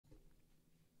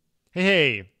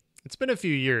Hey, it's been a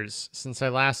few years since I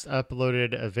last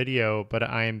uploaded a video, but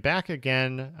I am back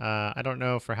again. I don't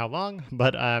know for how long,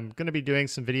 but I'm going to be doing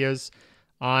some videos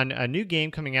on a new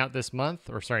game coming out this month,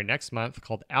 or sorry, next month,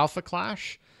 called Alpha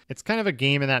Clash. It's kind of a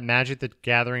game in that Magic the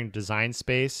Gathering design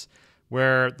space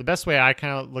where the best way I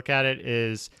kind of look at it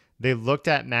is they looked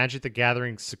at Magic the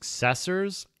Gathering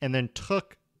successors and then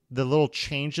took the little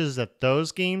changes that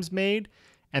those games made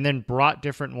and then brought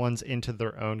different ones into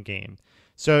their own game.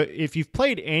 So if you've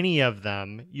played any of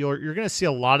them, you're going to see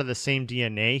a lot of the same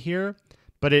DNA here,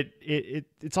 but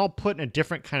it's all put in a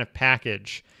different kind of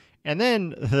package. And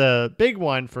then the big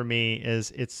one for me is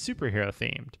it's superhero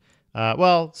themed.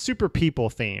 Well, super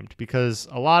people themed because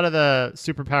a lot of the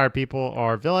superpowered people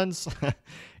are villains,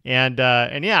 and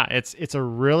yeah, it's a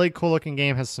really cool looking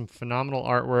game. Has some phenomenal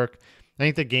artwork. I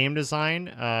think the game design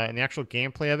and the actual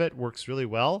gameplay of it works really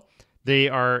well. They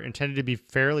are intended to be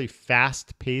fairly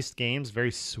fast-paced games, very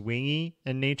swingy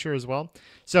in nature as well.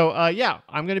 So yeah,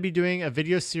 I'm going to be doing a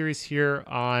video series here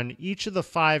on each of the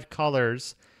 5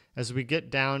 colors as we get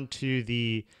down to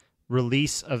the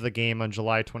release of the game on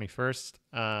July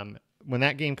 21st. When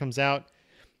that game comes out,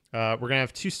 we're going to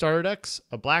have 2 starter decks,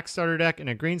 a black starter deck and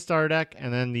a green starter deck,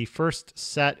 and then the first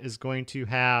set is going to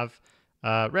have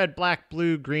red, black,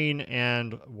 blue, green,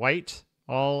 and white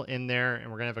all in there, and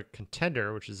we're going to have a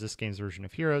contender, which is this game's version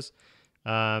of Heroes,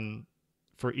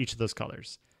 for each of those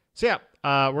colors. So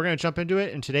yeah, we're going to jump into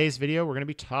it. In today's video, we're going to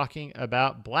be talking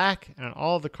about black and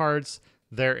all of the cards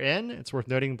therein. It's worth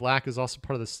noting black is also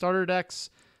part of the starter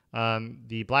decks.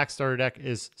 The black starter deck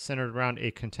is centered around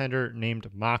a contender named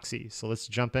Moxie. So let's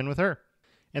jump in with her.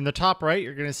 In the top right,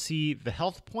 you're going to see the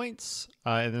health points.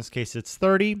 In this case, it's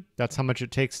 30. That's how much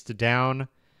it takes to down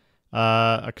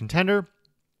a contender.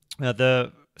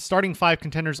 The starting 5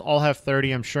 contenders all have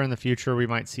 30. I'm sure in the future we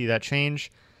might see that change.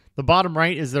 The bottom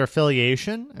right is their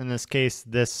affiliation. In this case,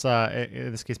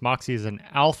 Moxie is an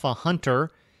alpha hunter.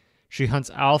 She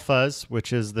hunts alphas,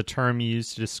 which is the term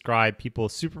used to describe people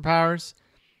with superpowers.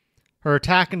 Her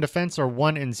attack and defense are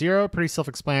 1 and 0, pretty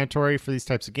self-explanatory for these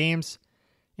types of games.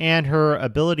 And her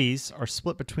abilities are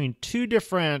split between 2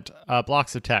 different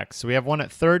blocks of text. So we have one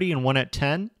at 30 and one at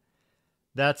 10.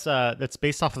 That's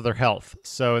based off of their health.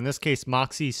 So in this case,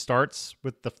 Moxie starts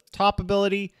with the top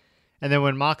ability, and then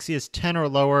when Moxie is 10 or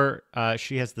lower,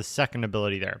 she has the second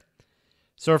ability there.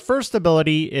 So her first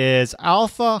ability is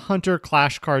Alpha Hunter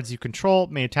Clash cards you control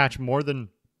may attach more than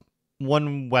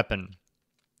one weapon.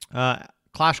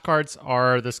 Clash cards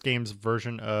are this game's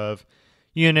version of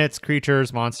units,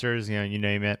 creatures, monsters, you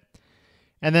name it.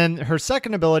 And then her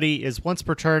second ability is once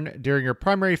per turn during your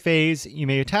primary phase, you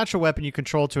may attach a weapon you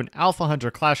control to an Alpha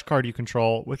Hunter Clash card you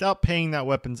control without paying that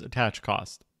weapon's attach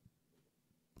cost.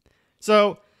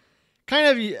 So, kind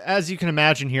of as you can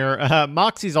imagine here,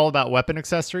 Moxie's all about weapon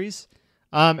accessories.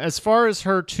 As far as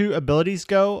her 2 abilities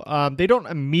go, they don't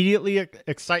immediately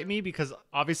excite me because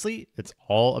obviously it's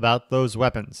all about those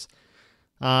weapons.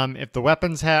 If the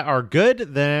weapons are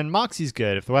good, then Moxie's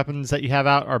good. If the weapons that you have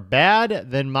out are bad,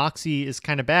 then Moxie is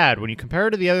kind of bad. When you compare her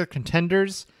to the other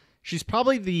contenders, she's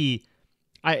probably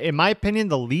in my opinion,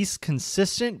 the least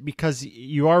consistent because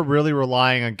you are really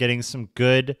relying on getting some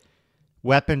good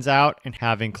weapons out and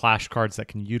having clash cards that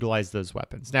can utilize those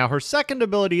weapons. Now, her second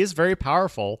ability is very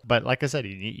powerful, but like I said,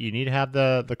 you need to have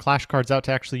the clash cards out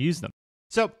to actually use them.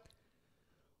 So,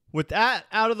 with that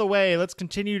out of the way, let's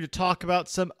continue to talk about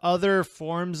some other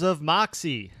forms of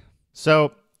Moxie.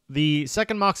 So the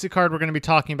second Moxie card we're going to be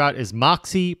talking about is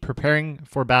Moxie Preparing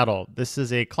for Battle. This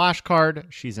is a Clash card.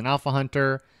 She's an Alpha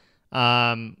Hunter.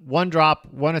 1 drop,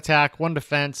 1 attack, 1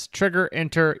 defense. Trigger,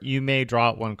 enter. You may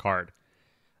draw 1 card.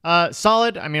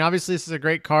 Solid. I mean, obviously this is a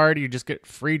great card. You just get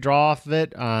free draw off of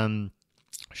it.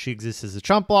 She exists as a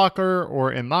chump blocker,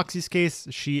 or in Moxie's case,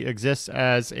 she exists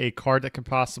as a card that can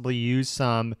possibly use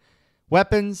some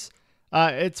weapons.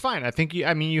 It's fine. I think you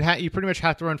pretty much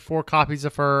have to run 4 copies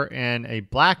of her in a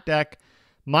black deck.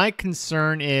 My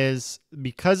concern is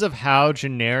because of how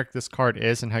generic this card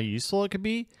is and how useful it could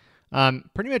be.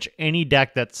 Pretty much any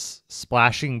deck that's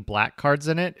splashing black cards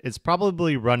in it is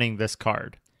probably running this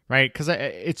card, right? Because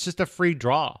it's just a free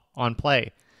draw on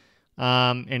play.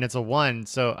 And it's a 1,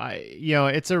 so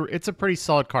it's a pretty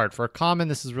solid card for a common.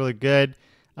 This is really good.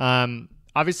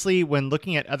 Obviously, when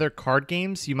looking at other card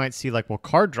games, you might see like, well,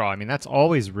 card draw. I mean, that's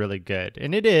always really good,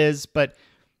 and it is. But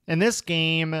in this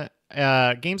game,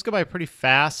 games go by pretty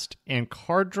fast, and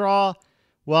card draw,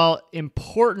 while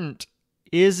important,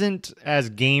 isn't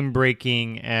as game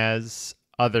breaking as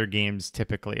other games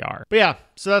typically are. But yeah,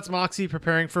 so that's Moxie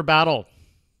Preparing for Battle.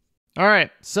 All right,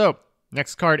 so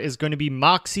next card is going to be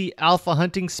Moxie Alpha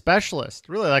Hunting Specialist.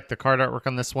 Really like the card artwork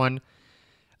on this one.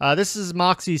 This is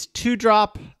Moxie's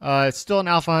 2-drop. It's still an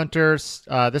Alpha Hunter.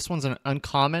 This one's an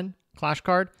uncommon Clash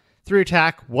card. 3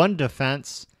 attack, 1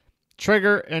 defense.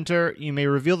 Trigger, enter. You may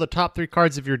reveal the top 3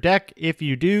 cards of your deck. If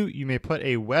you do, you may put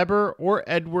a Weber or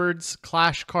Edwards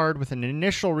Clash card with an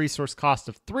initial resource cost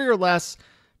of 3 or less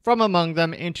from among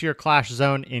them into your Clash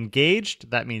zone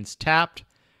engaged. That means tapped.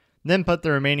 Then put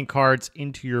the remaining cards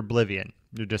into your Oblivion,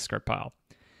 your discard pile.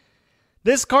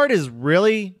 This card is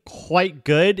really quite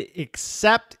good,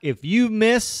 except if you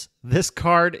miss, this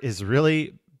card is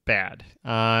really bad.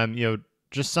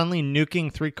 Just suddenly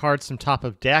nuking 3 cards from top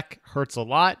of deck hurts a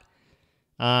lot.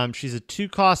 She's a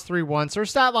 2-cost 3/1, so her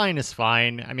stat line is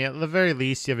fine. I mean, at the very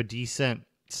least, you have a decent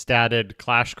statted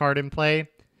Clash card in play.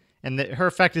 And her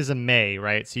effect is a May,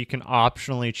 right? So you can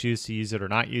optionally choose to use it or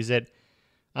not use it.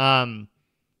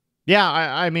 Yeah,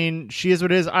 I mean, she is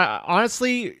what it is.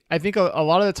 Honestly, I think a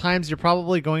lot of the times you're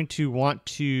probably going to want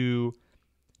to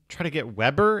try to get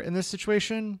Weber in this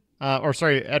situation.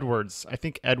 Edwards. I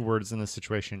think Edwards in this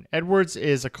situation. Edwards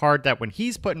is a card that when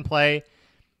he's put in play,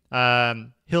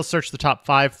 he'll search the top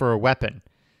 5 for a weapon.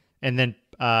 And then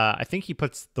I think he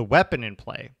puts the weapon in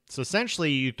play. So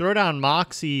essentially, you throw down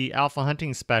Moxie, Alpha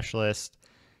Hunting Specialist.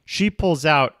 She pulls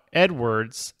out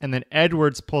Edwards, and then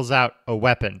Edwards pulls out a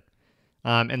weapon.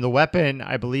 And the weapon,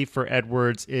 I believe, for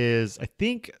Edwards is, I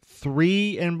think,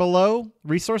 3 and below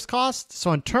resource cost. So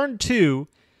on turn 2,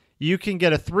 you can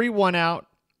get a 3/1 out,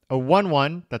 a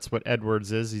 1/1. That's what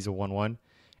Edwards is. He's a 1/1.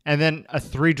 And then a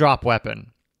 3-drop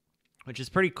weapon, which is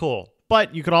pretty cool.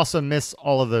 But you could also miss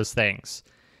all of those things.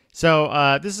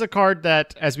 So this is a card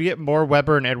that, as we get more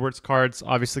Weber and Edwards cards,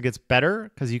 obviously gets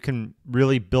better because you can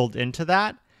really build into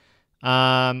that.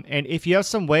 And if you have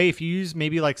some way, if you use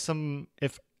maybe like some,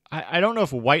 I don't know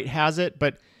if White has it,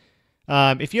 but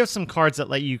if you have some cards that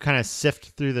let you kind of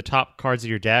sift through the top cards of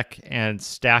your deck and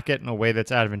stack it in a way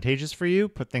that's advantageous for you,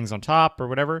 put things on top or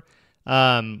whatever,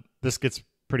 this gets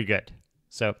pretty good.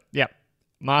 So yeah,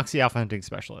 Moxie Alpha Hunting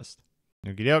Specialist.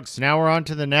 Okie doke. So now we're on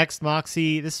to the next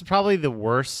Moxie. This is probably the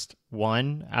worst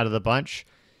one out of the bunch.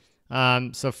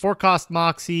 So 4-cost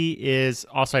Moxie is,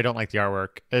 also I don't like the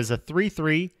artwork, is a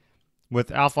 3/3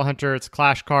 with Alpha Hunter. It's a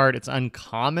Clash card. It's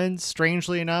uncommon,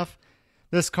 strangely enough.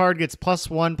 This card gets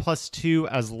 +1/+2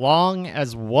 as long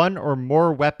as 1 or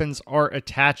more weapons are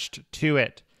attached to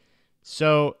it.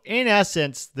 So in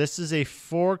essence, this is a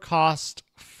 4-cost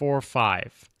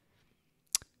 4/5.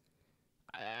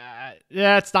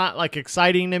 Yeah, it's not like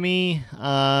exciting to me.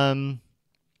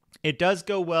 It does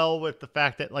go well with the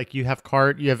fact that like you have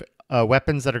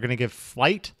weapons that are going to give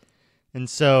flight, and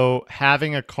so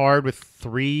having a card with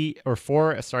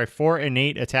 4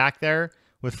 innate attack there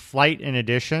with flight in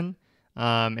addition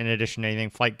to anything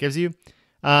flight gives you,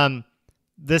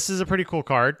 this is a pretty cool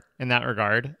card in that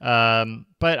regard.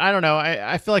 But I don't know.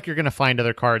 I feel like you're going to find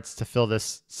other cards to fill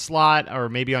this slot, or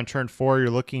maybe on turn 4 you're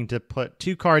looking to put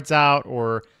 2 cards out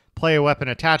or play a weapon,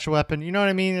 attach a weapon. You know what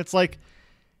I mean? It's like,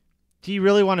 do you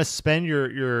really want to spend your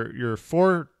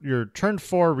turn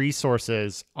 4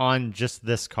 resources on just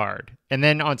this card? And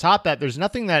then on top of that, there's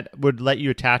nothing that would let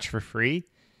you attach for free.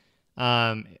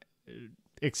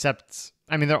 Except,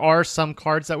 I mean, there are some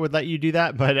cards that would let you do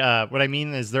that, but what I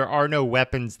mean is there are no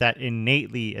weapons that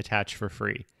innately attach for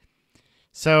free.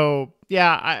 So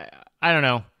yeah, I don't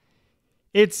know.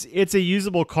 It's a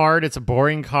usable card. It's a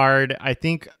boring card. I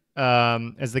think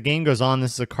as the game goes on,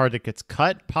 this is a card that gets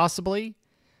cut, possibly.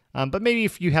 But maybe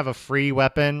if you have a free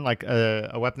weapon, like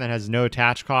a weapon that has no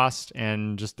attach cost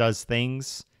and just does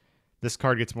things, this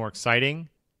card gets more exciting.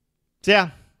 So yeah,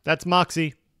 that's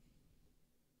Moxie.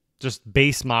 Just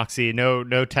base Moxie, no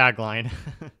tagline.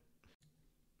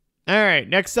 All right,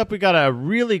 next up we got a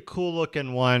really cool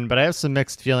looking one, but I have some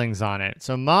mixed feelings on it.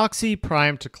 So Moxie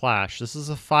Prime to Clash. This is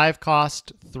a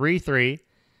 5-cost 3/3.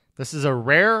 This is a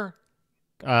rare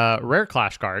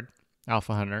Clash card,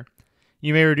 Alpha Hunter.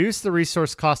 You may reduce the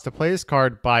resource cost to play this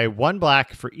card by 1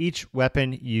 black for each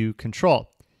weapon you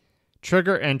control.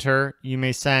 Trigger, enter. You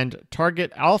may send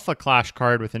target Alpha Clash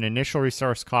card with an initial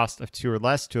resource cost of 2 or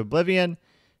less to Oblivion.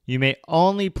 You may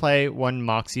only play 1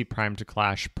 Moxie Prime to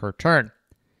Clash per turn.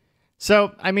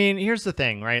 So, I mean, here's the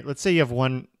thing, right? Let's say you have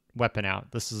 1 weapon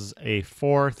out. This is a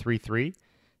 4/3/3.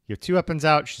 You have 2 weapons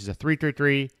out. She's a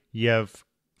 3/3/3. You have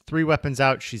 3 weapons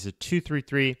out. She's a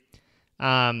 2/3/3.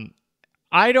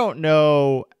 I don't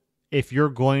know if you're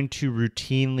going to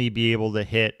routinely be able to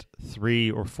hit 3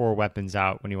 or 4 weapons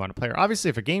out when you want to play her. Obviously,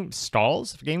 if a game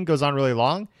stalls, if a game goes on really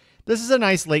long, this is a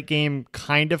nice late game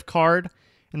kind of card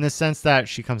in the sense that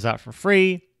she comes out for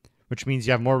free, which means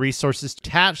you have more resources to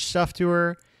attach stuff to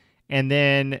her. And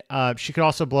then she could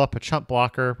also blow up a chump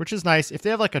blocker, which is nice. If they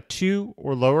have like a 2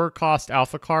 or lower cost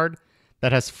alpha card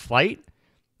that has flight,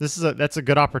 that's a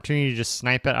good opportunity to just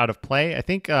snipe it out of play. I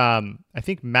think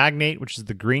Magnate, which is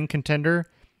the green contender,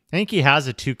 I think he has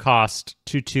a 2-cost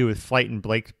 2/2 with flight and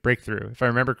breakthrough, if I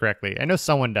remember correctly. I know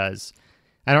someone does.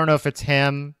 I don't know if it's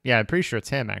him. Yeah, I'm pretty sure it's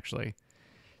him actually.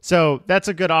 So that's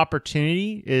a good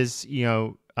opportunity. Is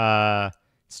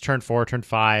it's turn 4, turn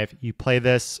 5. You play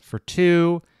this for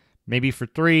 2, maybe for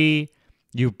 3.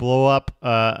 You blow up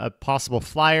a possible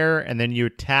flyer, and then you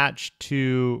attach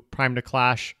to Prime to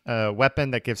Clash a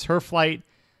weapon that gives her flight,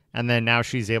 and then now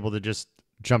she's able to just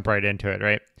jump right into it,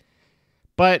 right?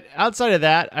 But outside of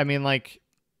that, I mean,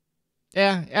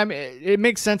 it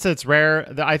makes sense that it's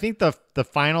rare. I think the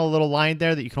final little line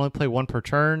there that you can only play 1 per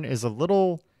turn is a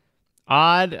little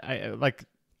odd. I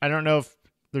don't know if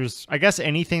there's, I guess,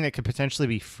 anything that could potentially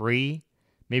be free.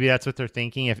 Maybe that's what they're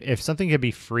thinking. If something could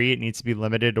be free, it needs to be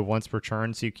limited to once per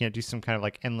turn, so you can't do some kind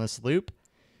of endless loop.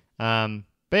 But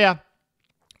yeah,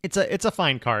 it's a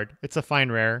fine card. It's a fine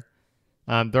rare.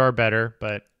 There are better,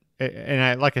 but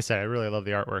like I said, I really love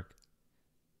the artwork.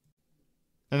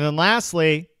 And then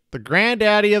lastly, the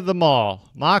granddaddy of them all,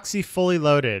 Moxie Fully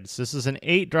Loaded. So this is an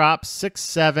 8-drop,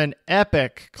 6/7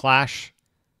 epic Clash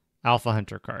Alpha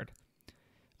Hunter card.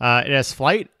 It has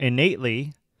flight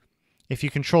innately. If you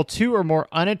control 2 or more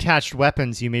unattached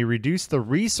weapons, you may reduce the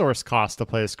resource cost to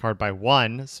play this card by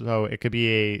 1. So it could be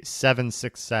a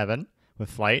 7/6/7 with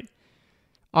flight.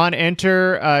 On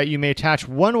enter, you may attach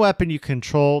 1 weapon you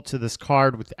control to this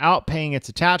card without paying its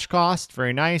attach cost.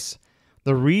 Very nice.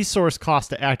 The resource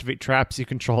cost to activate traps you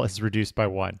control is reduced by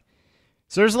 1.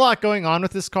 So there's a lot going on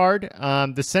with this card.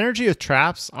 The synergy with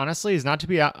traps, honestly, is not to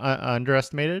be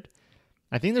underestimated.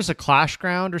 I think there's a Clash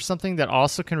Ground or something that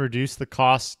also can reduce the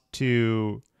cost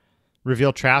to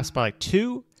reveal traps by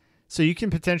 2. So you can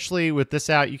potentially, with this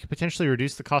out, you can potentially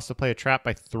reduce the cost to play a trap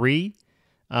by 3,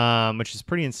 which is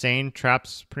pretty insane.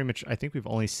 Traps, pretty much, I think we've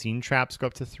only seen traps go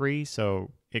up to 3,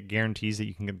 so it guarantees that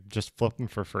you can just flip them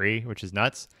for free, which is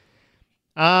nuts.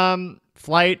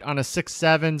 Flight on a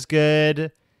 6/7 is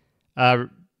good.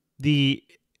 The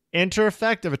enter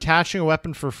effect of attaching a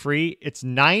weapon for free, it's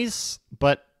nice,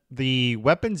 but the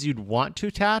weapons you'd want to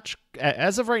attach,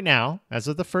 as of right now, as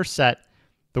of the first set,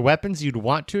 the weapons you'd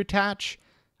want to attach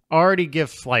already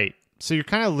give flight. So you're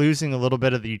kind of losing a little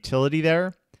bit of the utility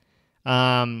there.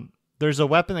 There's a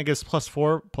weapon that gives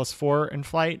 +4 in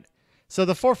flight. So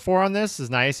the 4/4 on this is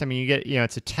nice. I mean, you get,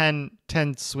 it's a 10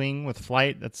 swing with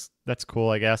flight. That's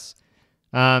cool, I guess.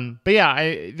 But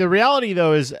yeah, the reality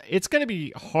though is it's going to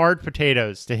be hard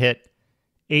potatoes to hit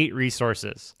 8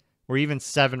 resources. Or even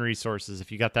 7 resources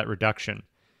if you got that reduction.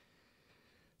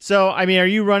 So, I mean, are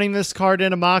you running this card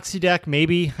in a Moxie deck?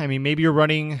 Maybe. I mean, maybe you're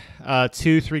running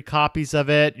 2-3 copies of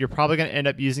it. You're probably going to end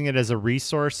up using it as a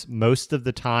resource most of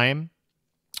the time.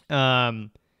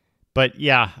 But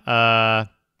yeah,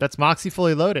 that's Moxie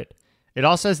Fully Loaded. It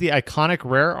also has the iconic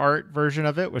rare art version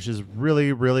of it, which is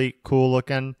really, really cool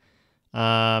looking.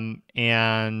 And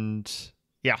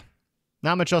yeah,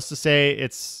 not much else to say.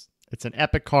 It's an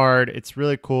epic card. It's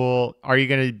really cool. Are you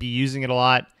going to be using it a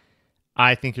lot?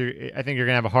 I think you're going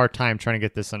to have a hard time trying to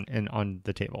get this on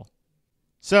the table.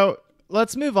 So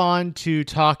let's move on to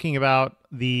talking about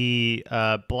the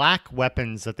black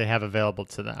weapons that they have available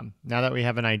to them. Now that we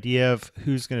have an idea of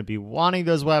who's going to be wanting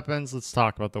those weapons, let's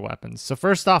talk about the weapons. So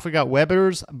first off, we got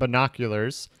Weber's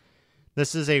Binoculars.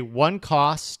 This is a 1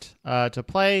 cost to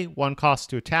play, 1 cost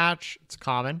to attach. It's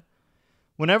common.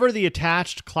 Whenever the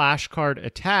attached Clash card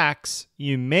attacks,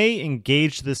 you may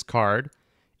engage this card.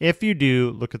 If you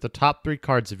do, look at the top 3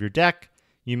 cards of your deck.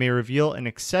 You may reveal an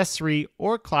accessory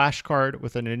or Clash card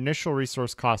with an initial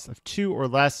resource cost of 2 or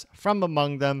less from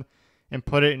among them and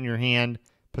put it in your hand.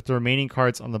 Put the remaining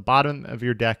cards on the bottom of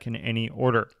your deck in any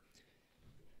order.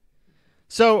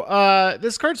 So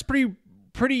this card's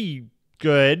pretty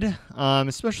good,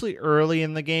 especially early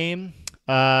in the game.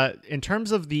 In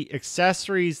terms of the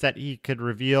accessories that he could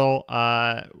reveal,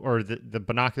 or the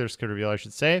binoculars could reveal, I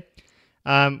should say,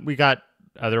 we got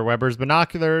other Weber's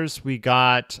Binoculars. We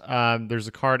got, there's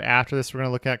a card after this we're going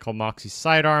to look at called Moxie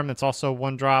Sidearm. That's also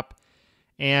 1-drop.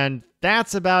 And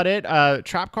that's about it.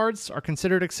 Trap cards are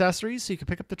considered accessories, so you can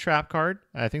pick up the trap card.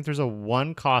 I think there's a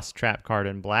 1-cost trap card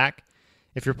in black.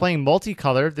 If you're playing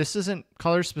multicolor, this isn't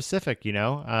color specific,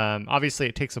 Obviously,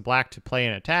 it takes a black to play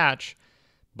and attach,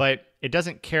 but it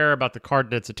doesn't care about the card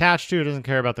that's attached to. It doesn't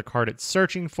care about the card it's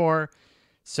searching for.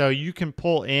 So you can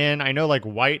pull in. I know like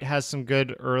white has some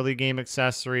good early game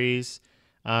accessories.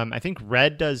 I think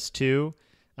red does too.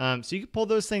 So you can pull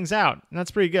those things out, and that's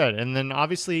pretty good. And then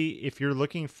obviously, if you're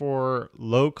looking for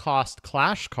low-cost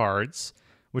Clash cards,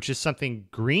 which is something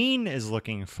green is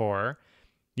looking for,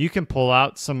 you can pull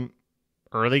out some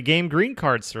early game green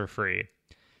cards for free.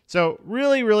 So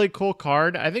really, really cool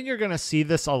card. I think you're going to see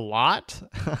this a lot.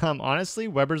 Honestly,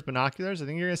 Weber's Binoculars, I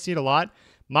think you're going to see it a lot.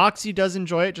 Moxie does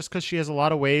enjoy it just because she has a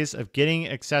lot of ways of getting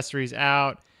accessories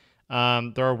out.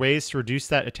 There are ways to reduce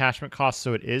that attachment cost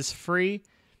so it is free.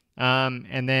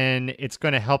 And then it's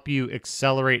going to help you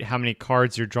accelerate how many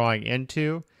cards you're drawing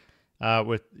into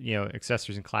with,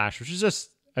 accessories in Clash, which is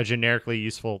just a generically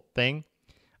useful thing.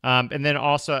 And then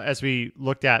also, as we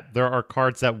looked at, there are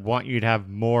cards that want you to have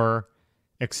more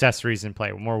accessories in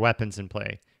play, more weapons in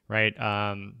play, right?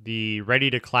 The Ready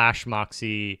to Clash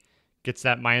Moxie gets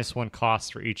that -1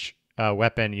 cost for each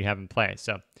weapon you have in play.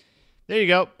 So there you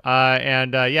go.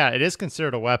 Yeah, it is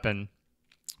considered a weapon,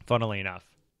 funnily enough.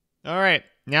 All right,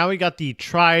 now we got the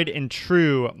tried and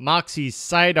true Moxie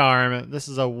Sidearm. This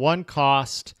is a 1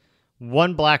 cost,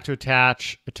 1 black to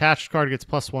attach. Attached card gets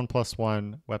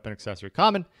 +1/+1, weapon accessory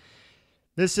common.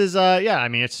 This is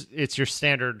it's your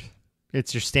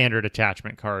standard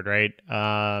attachment card, right?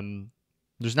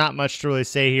 There's not much to really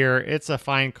say here. It's a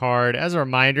fine card. As a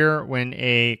reminder, when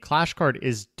a Clash card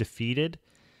is defeated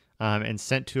and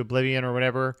sent to Oblivion or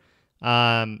whatever,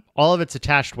 all of its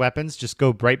attached weapons just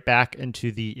go right back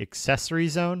into the accessory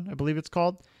zone, I believe it's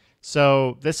called.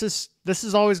 So this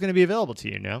is always going to be available to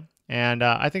you, And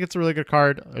I think it's a really good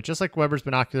card. Just like Weber's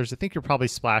Binoculars, I think you're probably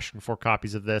splashing 4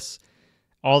 copies of this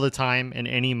all the time in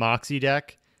any Moxie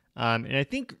deck. And I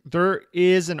think there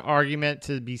is an argument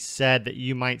to be said that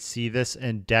you might see this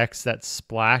in decks that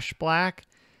splash black,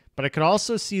 but I could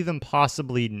also see them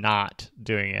possibly not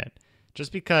doing it,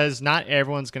 just because not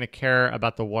everyone's going to care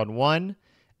about the 1/1,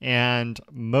 and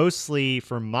mostly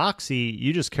for Moxie,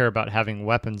 you just care about having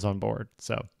weapons on board.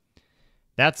 So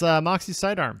that's Moxie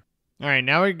Sidearm. All right,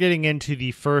 now we're getting into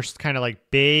the first kind of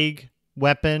like big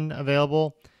weapon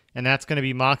available, and that's going to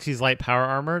be Moxie's Light Power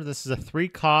Armor. This is a 3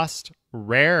 cost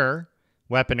rare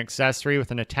weapon accessory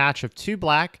with an attach of 2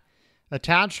 black.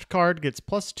 Attached card gets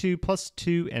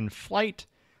 +2/+2 in flight.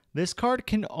 This card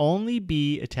can only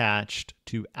be attached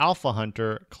to Alpha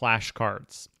Hunter Clash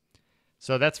cards.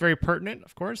 So that's very pertinent,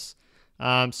 of course.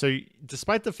 So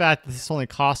despite the fact that this only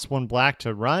costs 1 black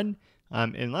to run,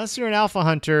 unless you're an Alpha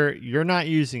Hunter, you're not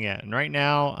using it. And right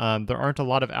now, there aren't a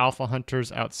lot of Alpha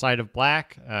Hunters outside of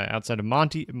black, outside of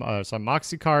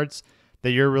Moxie cards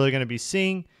that you're really going to be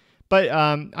seeing. But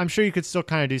I'm sure you could still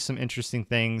kind of do some interesting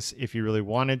things if you really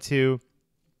wanted to.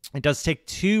 It does take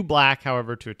 2 black,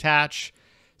 however, to attach.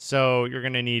 So you're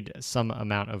going to need some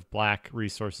amount of black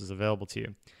resources available to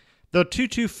you. The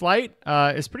 2/2 flight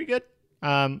is pretty good.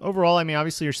 Overall, I mean,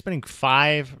 obviously you're spending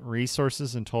 5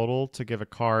 resources in total to give a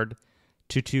card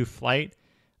 2/2 flight.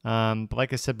 But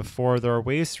like I said before, there are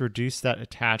ways to reduce that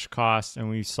attach cost, and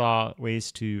we saw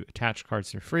ways to attach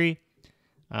cards for free.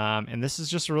 And this is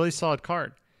just a really solid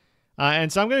card.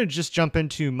 And so I'm going to just jump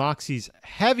into Moxie's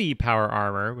Heavy Power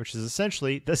Armor, which is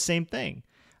essentially the same thing,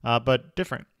 but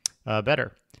different,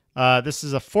 better. This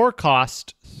is a 4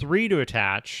 cost, 3 to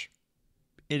attach.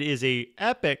 It is a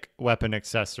epic weapon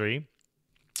accessory.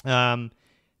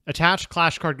 Attached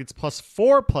Clash card gets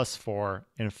 +4/+4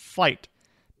 in fight.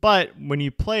 But when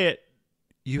you play it,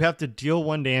 you have to deal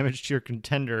 1 damage to your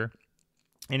contender.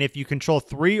 And if you control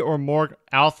 3 or more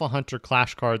Alpha Hunter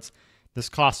Clash cards, this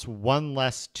costs 1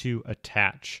 less to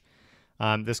attach.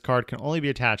 This card can only be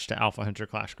attached to Alpha Hunter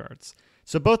Clash cards.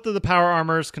 So both of the power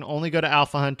armors can only go to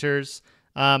Alpha Hunters.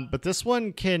 But this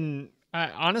one can...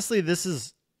 honestly, this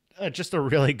is just a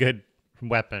really good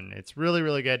weapon. It's really,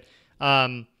 really good.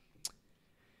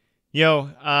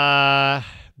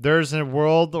 There's a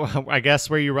world, I guess,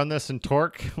 where you run this in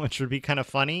Torque, which would be kind of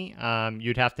funny.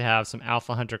 You'd have to have some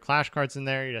Alpha Hunter Clash cards in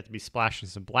there. You'd have to be splashing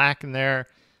some black in there.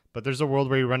 But there's a world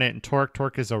where you run it in Torque.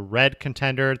 Torque is a red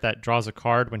contender that draws a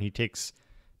card when he takes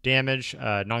damage,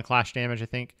 non-clash damage, I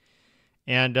think.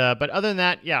 And but other than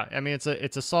that, yeah, I mean, it's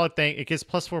a solid thing. It gets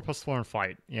 +4/+4 in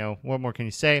fight. What more can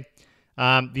you say?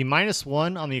 The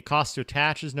 -1 on the cost to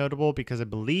attach is notable because I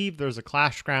believe there's a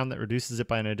Clash Ground that reduces it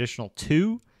by an additional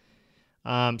 2.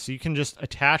 So you can just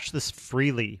attach this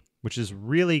freely, which is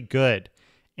really good.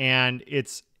 And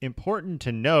it's important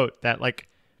to note that, like,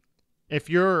 if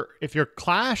your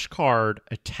Clash card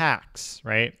attacks,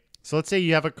 right? So let's say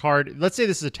you have a card, let's say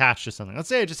this is attached to something. Let's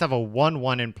say I just have a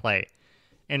 1/1 in play,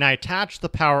 and I attach the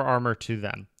power armor to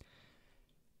them.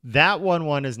 That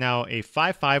 1/1 is now a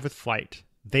 5/5 with flight.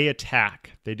 They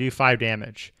attack. They do 5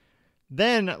 damage.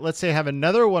 Then, let's say I have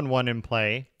another 1/1 in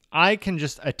play. I can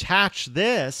just attach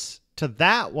this to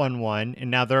that 1/1,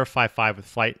 and now they're a 5/5 with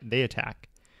flight. They attack.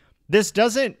 This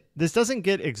doesn't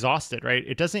get exhausted, right?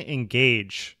 It doesn't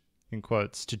engage, in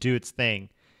quotes, to do its thing.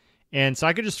 And so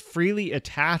I could just freely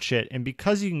attach it. And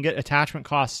because you can get attachment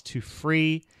costs to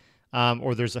free,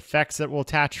 or there's effects that will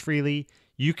attach freely,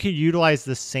 you can utilize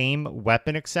the same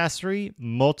weapon accessory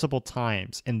multiple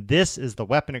times. And this is the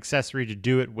weapon accessory to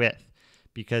do it with,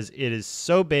 because it is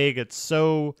so big. It's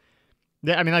so,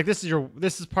 I mean, like this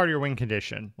is part of your win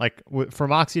condition. Like for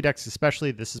Moxie decks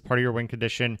especially, this is part of your win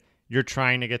condition. You're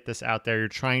trying to get this out there. You're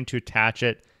trying to attach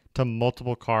it to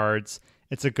multiple cards.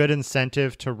 It's a good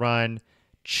incentive to run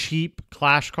cheap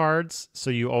Clash cards,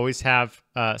 so you always have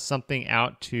something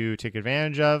out to take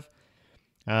advantage of.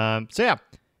 So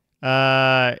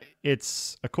yeah,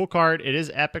 it's a cool card. It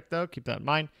is epic though. Keep that in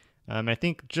mind. I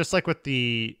think just like with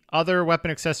the other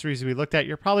weapon accessories we looked at,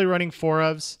 you're probably running 4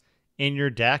 ofs in your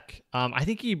deck. I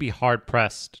think you'd be hard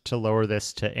pressed to lower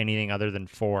this to anything other than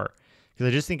 4, because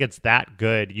I just think it's that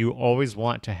good. You always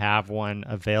want to have one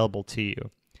available to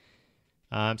you.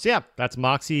 So yeah, that's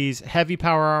Moxie's heavy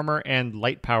power armor and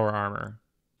light power armor.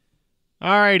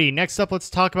 Alrighty, next up,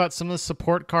 let's talk about some of the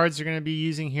support cards you're going to be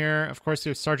using here. Of course,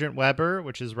 there's Sergeant Weber,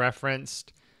 which is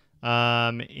referenced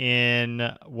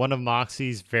in one of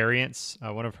Moxie's variants,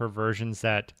 one of her versions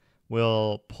that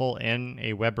will pull in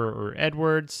a Weber or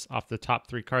Edwards off the top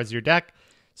 3 cards of your deck.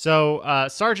 So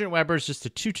Sergeant Weber is just a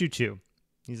 2/2/2.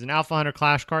 He's an Alpha Hunter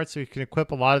Clash card, so he can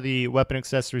equip a lot of the weapon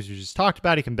accessories we just talked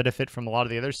about. He can benefit from a lot of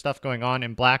the other stuff going on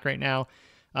in black right now.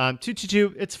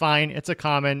 2/2/2, it's fine. It's a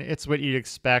common. It's what you'd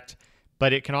expect.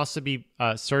 But it can also be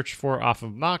searched for off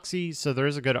of Moxie, so there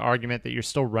is a good argument that you're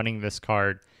still running this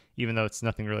card, even though it's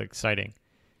nothing really exciting.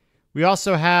 We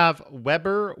also have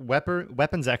Weber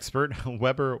Weapons Expert.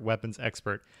 Weber Weapons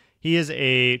Expert. He is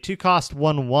a 2-cost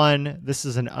 1/1. This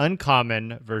is an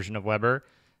uncommon version of Weber.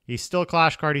 He's still a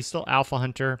Clash card. He's still Alpha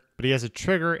Hunter, but he has a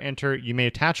trigger enter. You may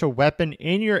attach a weapon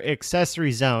in your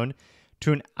accessory zone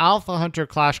to an Alpha Hunter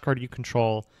Clash card you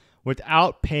control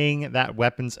without paying that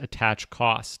weapon's attach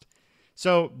cost.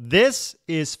 So this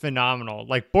is phenomenal.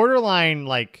 Like borderline,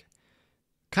 like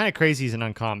kind of crazy is an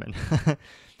uncommon.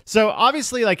 So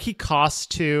obviously, like he costs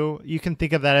 2. You can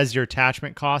think of that as your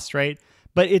attachment cost, right?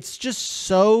 But it's just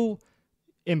so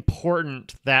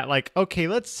important that, like, okay,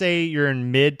 let's say you're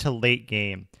in mid to late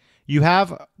game. You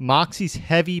have Moxie's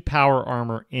heavy power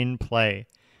armor in play.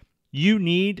 You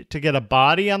need to get a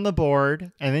body on the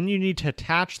board, and then you need to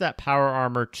attach that power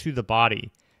armor to the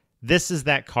body. This is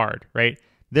that card, right?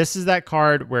 This is that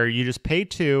card where you just pay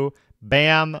 2,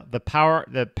 bam, the power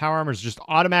armor is just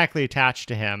automatically attached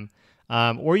to him.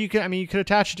 Or you could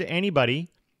attach it to anybody,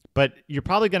 but you're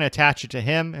probably going to attach it to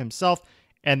himself.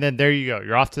 And then there you go.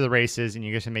 You're off to the races, and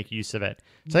you get to make use of it.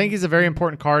 So I think he's a very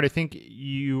important card. I think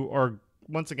you are,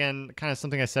 once again, kind of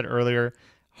something I said earlier,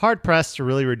 hard-pressed to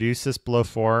really reduce this below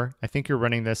 4. I think you're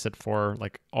running this at 4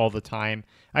 like all the time.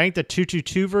 I think the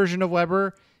 2/2/2 version of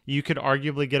Weber, you could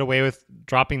arguably get away with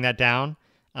dropping that down,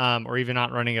 or even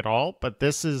not running at all. But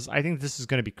I think this is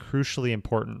going to be crucially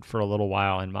important for a little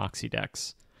while in Moxie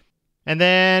decks. And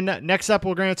then next up,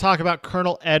 we're going to talk about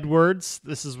Colonel Edwards.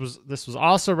 This was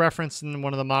also referenced in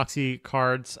one of the Moxie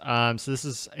cards. So this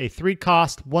is a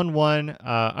 3-cost 1/1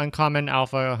 uncommon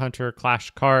Alpha Hunter Clash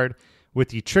card. With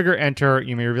the trigger enter,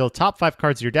 you may reveal the top 5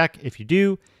 cards of your deck. If you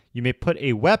do, you may put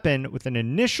a weapon with an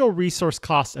initial resource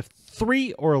cost of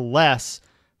 3 or less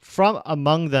from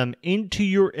among them into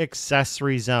your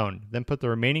accessory zone. Then put the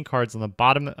remaining cards on the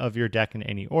bottom of your deck in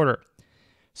any order.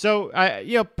 So,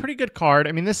 pretty good card.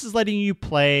 I mean, this is letting you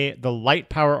play the light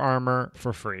power armor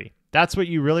for free. That's what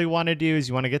you really want to do, is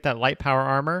you want to get that light power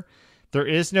armor. There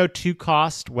is no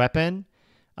 2-cost weapon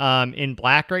in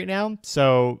black right now,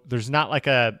 so there's not like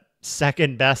a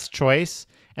second best choice,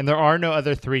 and there are no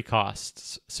other 3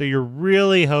 costs. So you're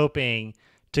really hoping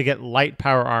to get light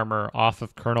power armor off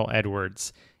of Colonel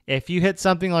Edwards. If you hit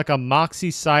something like a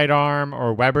Moxie sidearm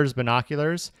or Weber's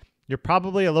binoculars, you're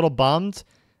probably a little bummed.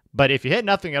 But if you hit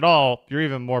nothing at all, you're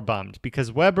even more bummed, because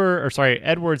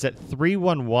Edwards at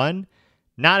 3/1/1,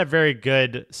 not a very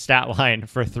good stat line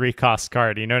for a 3-cost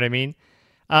card. You know what I mean?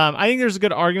 I think there's a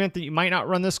good argument that you might not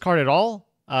run this card at all,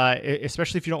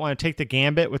 especially if you don't want to take the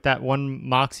gambit with that one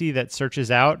Moxie that searches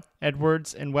out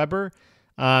Edwards and Weber,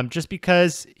 just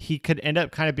because he could end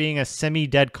up kind of being a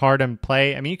semi-dead card in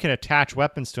play. I mean, you can attach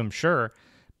weapons to him, sure,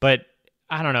 but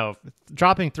I don't know.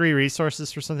 Dropping 3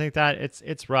 resources for something like that,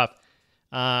 it's rough.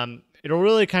 It'll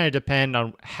really kind of depend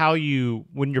on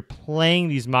when you're playing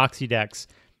these Moxie decks,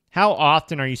 how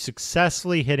often are you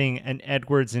successfully hitting an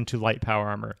Edwards into light power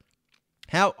armor?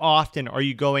 How often are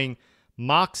you going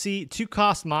Moxie,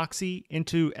 2-cost Moxie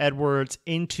into Edwards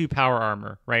into power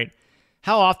armor, right?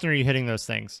 How often are you hitting those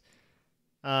things?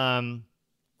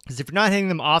 Because if you're not hitting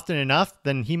them often enough,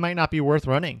 then he might not be worth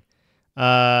running.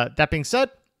 That being said,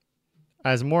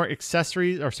 as more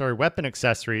weapon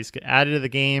accessories get added to the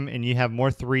game, and you have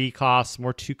more 3 costs,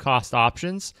 more 2 cost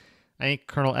options, I think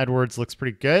Colonel Edwards looks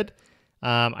pretty good.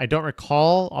 I don't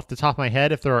recall off the top of my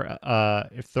head if there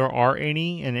are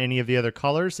any in any of the other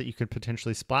colors that you could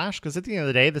potentially splash, because at the end of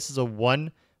the day, this is a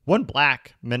one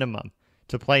black minimum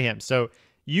to play him. So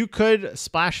you could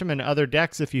splash him in other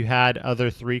decks if you had other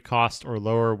 3 cost or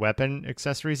lower weapon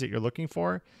accessories that you're looking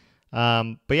for.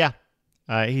 But yeah,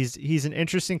 he's an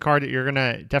interesting card that you're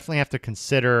gonna definitely have to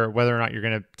consider whether or not you're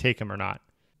gonna take him or not.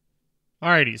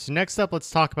 Alrighty, so next up,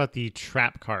 let's talk about the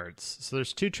trap cards. So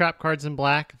there's 2 trap cards in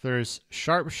black. There's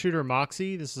Sharpshooter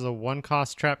Moxie. This is a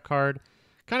 1-cost trap card.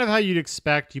 Kind of how you'd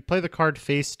expect. You play the card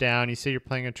face down. You say you're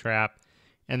playing a trap.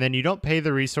 And then you don't pay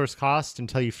the resource cost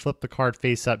until you flip the card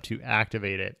face up to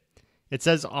activate it. It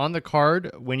says on the card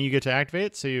when you get to activate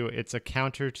it, so it's a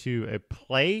counter to a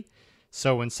play.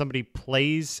 So when somebody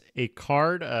plays a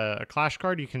card, a clash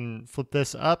card, you can flip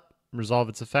this up, resolve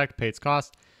its effect, pay its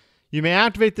cost. You may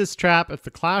activate this trap if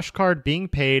the clash card being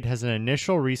paid has an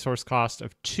initial resource cost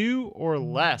of 2 or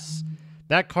less.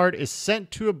 That card is sent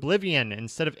to oblivion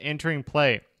instead of entering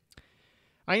play.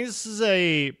 I think this is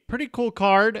a pretty cool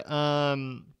card.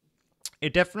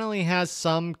 It definitely has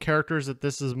some characters that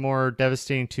this is more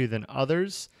devastating to than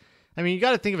others. I mean, you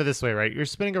got to think of it this way, right? You're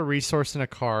spending a resource in a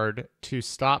card to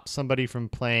stop somebody from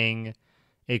playing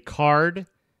a card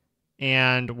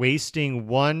and wasting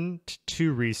 1 to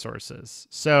 2 resources.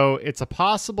 So it's a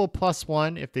possible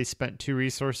 +1 if they spent 2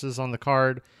 resources on the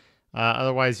card.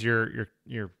 Otherwise, you're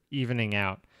evening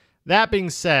out. That being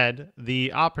said,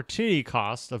 the opportunity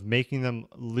cost of making them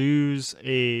lose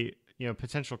a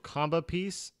potential combo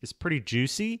piece is pretty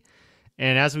juicy.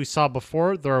 And as we saw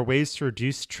before, there are ways to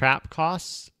reduce trap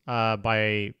costs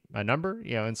by a number.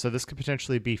 And so this could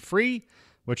potentially be free,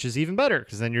 which is even better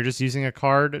because then you're just using a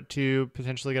card to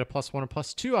potentially get a +1 or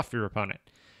 +2 off your opponent.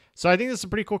 So I think this is a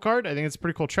pretty cool card. I think it's a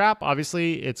pretty cool trap.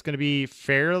 Obviously, it's going to be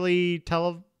fairly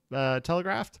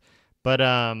telegraphed, but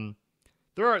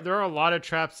there are a lot of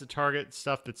traps that target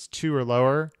stuff that's 2 or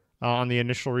lower on the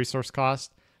initial resource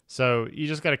cost. So you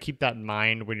just got to keep that in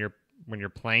mind when you're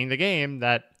playing the game,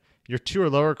 that your 2 or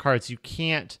lower cards, you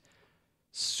can't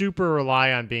super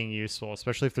rely on being useful,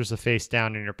 especially if there's a face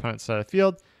down in your opponent's side of the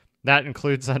field. That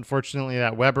includes, unfortunately,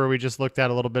 that Weber we just looked at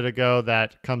a little bit ago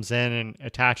that comes in and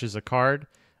attaches a card.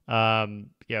 It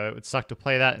would suck to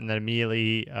play that, and then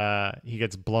immediately he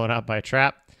gets blown up by a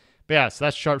trap. But yeah, so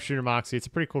that's Sharpshooter Moxie. It's a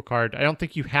pretty cool card. I don't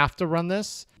think you have to run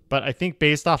this, but I think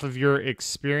based off of your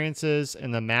experiences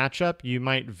in the matchup, you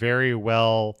might very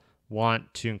well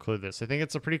want to include this. I think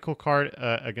it's a pretty cool card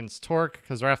against Torque,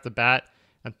 because right off the bat,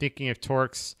 I'm thinking of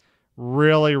Torque's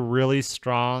really, really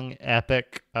strong,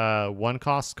 epic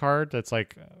 1-cost card. That's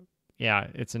like,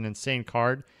 it's an insane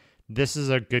card. This is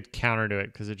a good counter to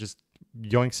it because it just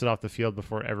yoinks it off the field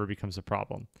before it ever becomes a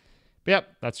problem. But yep,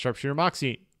 that's Sharpshooter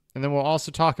Moxie. And then we'll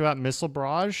also talk about Missile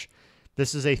Barrage.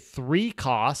 This is a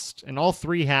 3-cost, and all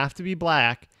 3 have to be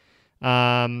black.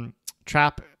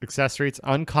 Trap accessory. It's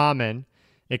uncommon.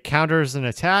 It counters an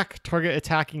attack. Target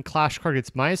attacking clash card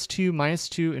gets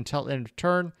 -2/-2 until end of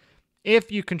turn.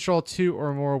 If you control 2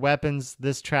 or more weapons,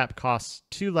 this trap costs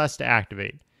 2 less to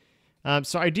activate.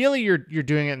 So ideally, you're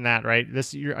doing it in that, right?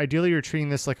 Ideally you're treating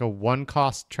this like a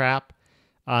 1-cost trap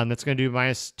that's going to do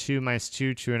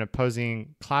 -2/-2 to an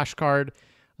opposing clash card.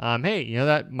 Hey,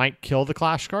 that might kill the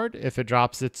clash card if it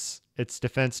drops its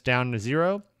defense down to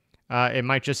 0. It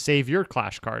might just save your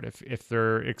clash card if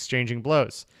they're exchanging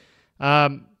blows.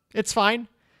 It's fine.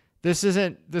 This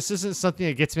isn't something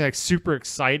that gets me like super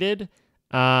excited.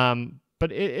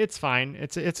 But it's fine.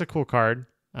 It's a cool card.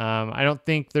 I don't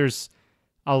think there's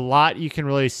a lot you can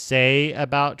really say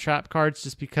about trap cards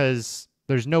just because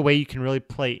there's no way you can really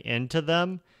play into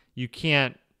them. You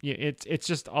can't. It's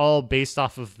just all based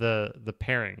off of the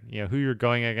pairing. Who you're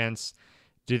going against.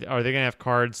 Are they going to have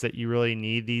cards that you really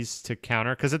need these to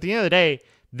counter? Because at the end of the day,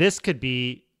 this could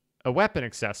be a weapon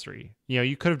accessory.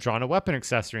 You could have drawn a weapon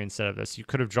accessory instead of this. You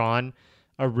could have drawn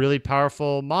a really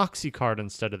powerful Moxie card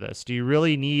instead of this. Do you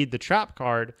really need the trap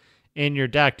card in your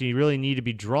deck? Do you really need to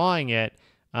be drawing it?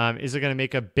 Is it going to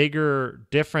make a bigger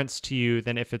difference to you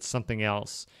than if it's something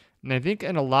else? And I think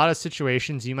in a lot of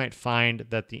situations, you might find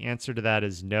that the answer to that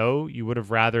is no. You would have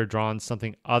rather drawn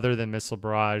something other than Missile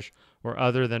Barrage or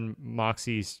other than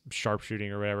Moxie's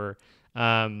sharpshooting or whatever.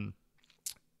 I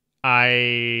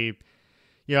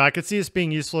could see this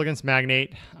being useful against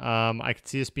Magnate. I could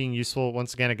see this being useful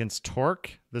once again against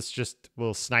Torque. This just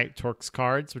will snipe Torque's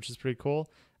cards, which is pretty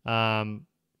cool.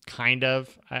 Kind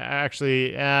of. I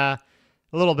actually, a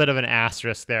little bit of an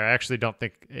asterisk there. I actually don't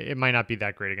think it might not be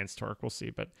that great against Torque. We'll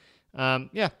see. But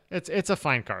Yeah, it's a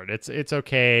fine card. It's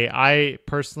okay. I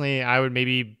personally, I would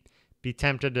maybe be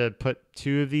tempted to put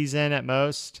 2 of these in at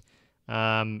most,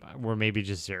 or maybe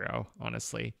just 0,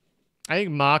 honestly. I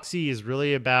think Moxie is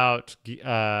really about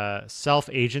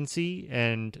self-agency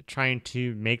and trying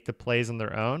to make the plays on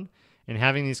their own, and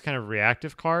having these kind of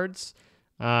reactive cards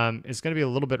is going to be a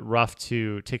little bit rough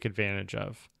to take advantage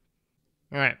of.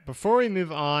 All right, before we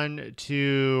move on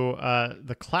to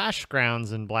the Clash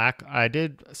Grounds in black, I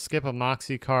did skip a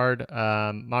Moxie card.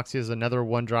 Moxie is another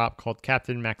 1-drop called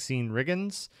Captain Maxine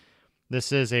Riggins.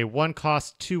 This is a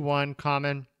 1-cost 2/1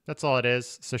 common. That's all it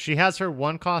is. So she has her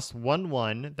 1-cost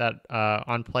 1/1 that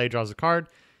on play draws a card.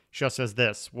 She also has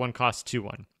this 1-cost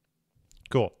 2/1.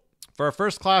 Cool. For our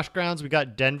first Clash Grounds, we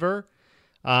got Denver.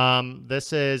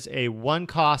 This is a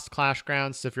 1-cost Clash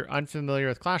Grounds. So if you're unfamiliar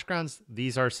with Clash Grounds,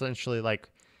 these are essentially like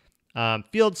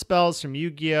field spells from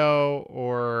Yu-Gi-Oh!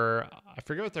 Or I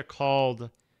forget what they're called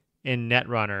in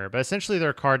Netrunner, but essentially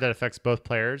they're a card that affects both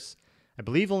players. I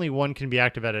believe only one can be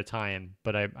active at a time,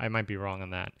 but I might be wrong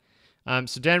on that.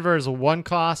 So Denver is a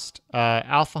 1-cost,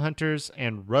 Alpha Hunters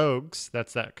and Rogues.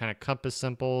 That's that kind of compass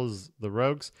symbols, the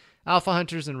Rogues. Alpha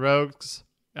Hunters and Rogues,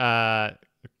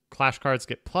 Clash cards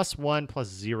get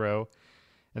 +1/+0.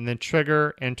 And then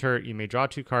trigger, enter, you may draw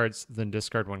 2 cards, then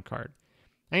discard 1 card.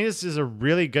 I think this is a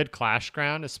really good Clash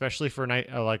Ground, especially for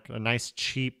like a nice,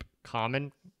 cheap,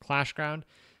 common Clash Ground.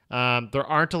 There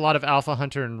aren't a lot of Alpha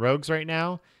Hunter and Rogues right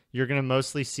now. You're going to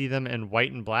mostly see them in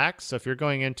white and black. So if you're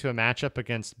going into a matchup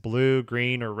against blue,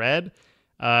 green, or red,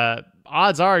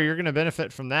 odds are you're going to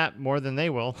benefit from that more than they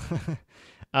will.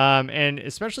 And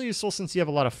especially useful since you have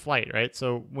a lot of flight, right?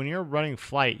 So when you're running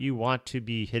flight, you want to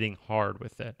be hitting hard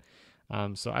with it.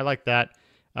 So I like that.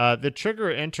 The trigger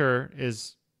enter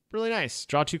is really nice.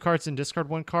 Draw 2 cards and discard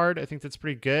 1 card. I think that's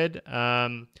pretty good.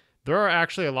 There are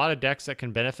actually a lot of decks that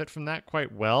can benefit from that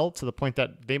quite well, to the point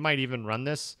that they might even run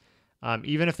this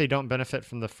even if they don't benefit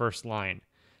from the first line.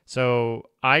 So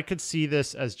I could see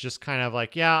this as just kind of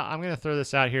like, yeah, I'm going to throw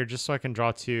this out here just so I can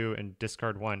draw 2 and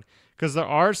discard 1. Because there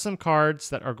are some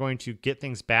cards that are going to get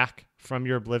things back from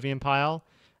your Oblivion pile.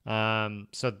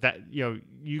 So that,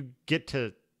 you get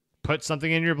to put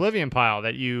something in your Oblivion pile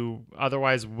that you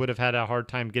otherwise would have had a hard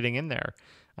time getting in there.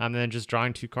 And then just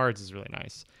drawing 2 cards is really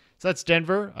nice. So that's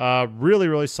Denver. Really,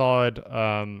 really solid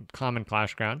common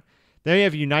Clash Ground. Then we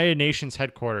have United Nations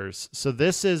Headquarters. So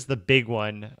this is the big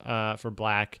one for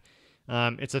black.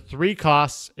 It's a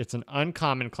 3-cost. It's an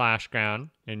uncommon Clash Ground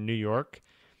in New York.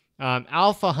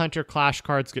 Alpha Hunter Clash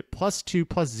cards get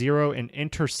 +2/+0 in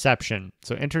Interception.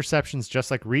 So Interception's just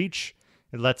like Reach.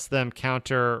 It lets them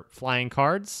counter flying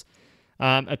cards.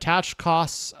 Attached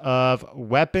costs of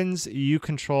weapons you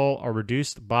control are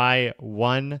reduced by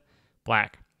 1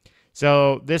 black.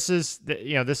 So this is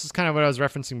kind of what I was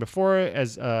referencing before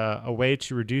as a way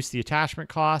to reduce the attachment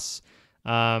costs.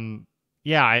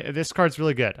 This card's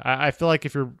really good. I feel like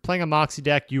if you're playing a Moxie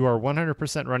deck, you are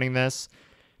 100% running this.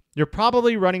 You're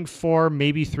probably running 4,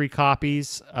 maybe 3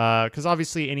 copies, because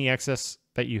obviously any excess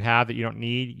that you have that you don't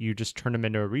need, you just turn them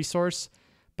into a resource.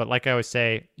 But like I always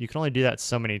say, you can only do that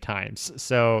so many times.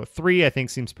 So 3, I think,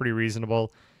 seems pretty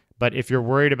reasonable. But if you're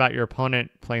worried about your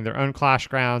opponent playing their own Clash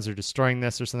Grounds or destroying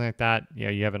this or something like that,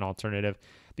 you have an alternative.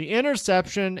 The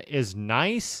Interception is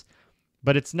nice,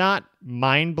 but it's not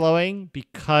mind-blowing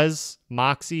because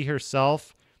Moxie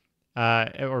herself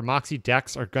or Moxie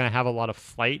decks are going to have a lot of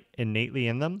flight innately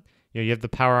in them. You have the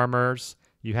Power Armors.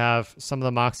 You have some of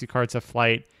the Moxie cards have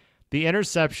flight. The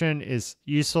Interception is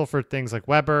useful for things like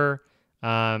Weber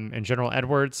and General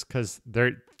Edwards because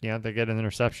they get an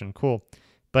interception. Cool.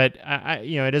 But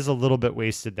it is a little bit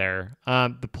wasted there.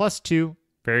 The +2,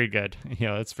 very good.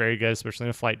 It's very good, especially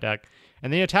in a flight deck.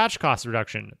 And the attach cost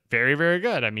reduction, very, very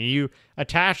good. I mean, you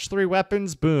attach 3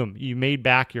 weapons, boom, you made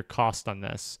back your cost on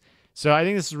this. So I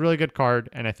think this is a really good card,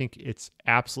 and I think it's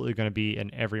absolutely going to be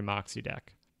in every Moxie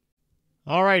deck.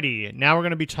 Alrighty, now we're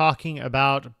going to be talking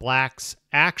about Black's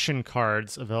action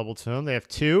cards available to them. They have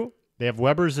 2. They have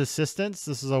Weber's Assistance.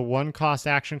 This is a 1-cost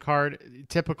action card.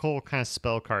 Typical kind of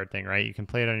spell card thing, right? You can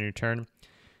play it on your turn.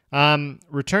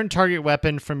 Return target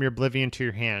weapon from your Oblivion to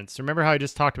your hand. So remember how I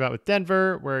just talked about with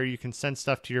Denver, where you can send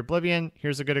stuff to your Oblivion?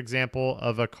 Here's a good example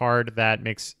of a card that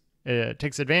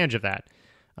takes advantage of that.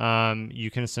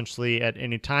 You can essentially, at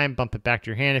any time, bump it back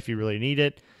to your hand if you really need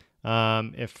it.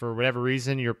 If for whatever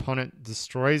reason your opponent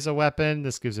destroys a weapon,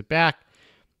 this gives it back.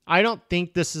 I don't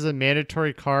think this is a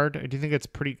mandatory card. I think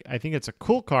it's a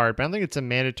cool card, but I don't think it's a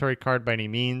mandatory card by any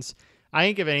means. I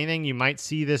think if anything, you might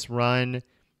see this run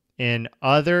in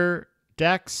other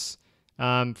decks,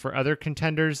 for other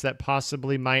contenders that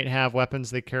possibly might have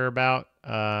weapons they care about,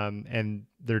 and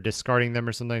they're discarding them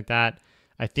or something like that.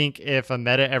 I think if a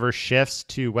meta ever shifts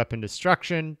to weapon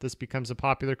destruction, this becomes a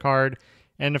popular card.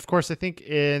 And of course, I think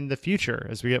in the future,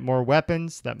 as we get more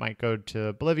weapons that might go to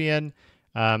Oblivion,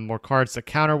 more cards that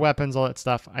counter weapons, all that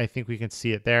stuff, I think we can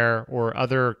see it there, or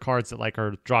other cards that like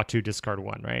are draw 2, discard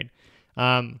 1, right?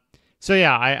 So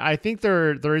yeah, I think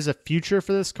there is a future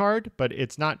for this card, but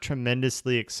it's not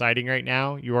tremendously exciting right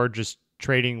now. You are just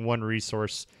trading 1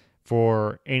 resource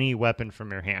for any weapon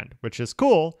from your hand, which is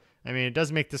cool. I mean, it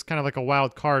does make this kind of like a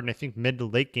wild card, and I think mid to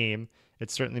late game,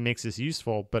 it certainly makes this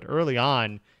useful. But early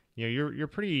on, you know, you're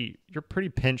pretty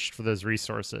pinched for those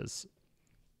resources.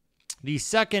 The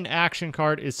second action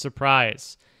card is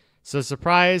Surprise. So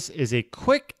Surprise is a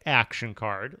quick action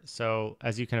card. So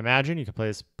as you can imagine, you can play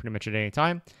this pretty much at any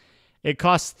time. It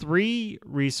costs 3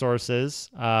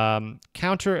 resources.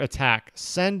 Counter attack.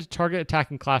 Send target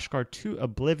attacking clash card to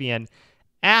Oblivion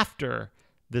after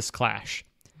this clash.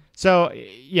 So,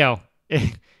 you know,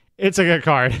 it's a good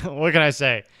card. What can I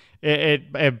say?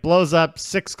 It blows up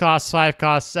 6 costs, 5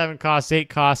 costs, 7 costs, 8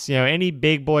 costs. You know, any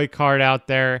big boy card out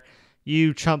there,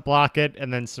 you chump block it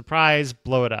and then surprise,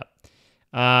 blow it up.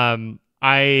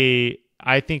 I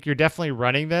think you're definitely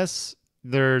running this.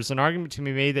 There's an argument to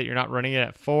be made that you're not running it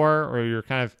at 4, or you're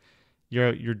kind of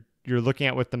you're looking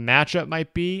at what the matchup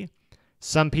might be.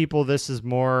 Some people this is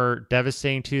more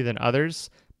devastating to than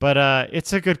others, but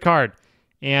it's a good card,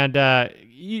 and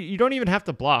you don't even have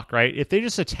to block, right? If they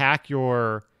just attack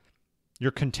your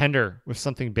contender with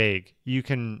something big, you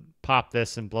can pop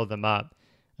this and blow them up.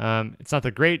 It's not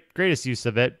the greatest use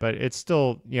of it, but it's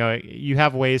still, you know, you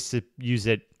have ways to use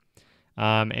it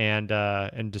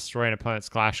and destroy an opponent's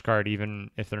clash card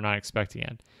even if they're not expecting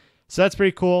it. So that's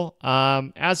pretty cool.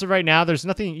 As of right now, there's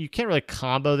nothing, you can't really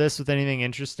combo this with anything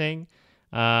interesting.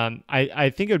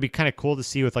 I think it would be kind of cool to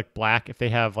see with like black if they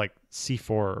have like C4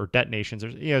 or detonations, or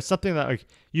you know, something that like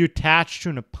you attach to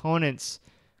an opponent's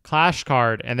clash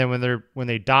card, and then when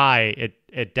they die,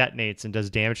 it detonates and does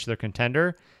damage to their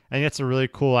contender. I think that's a really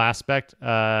cool aspect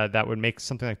that would make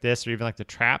something like this, or even like the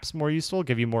traps, more useful,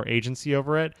 give you more agency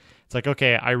over it. It's like,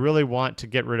 okay, I really want to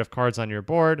get rid of cards on your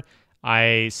board.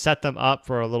 I set them up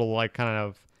for a little like kind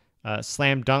of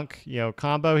slam dunk, you know,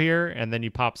 combo here, and then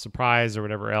you pop surprise or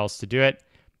whatever else to do it.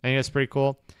 I think that's pretty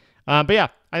cool. But yeah,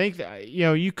 I think that, you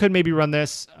know, you could maybe run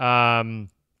this.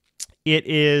 It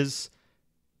is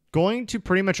going to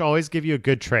pretty much always give you a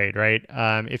good trade, right?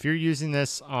 If you're using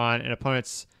this on an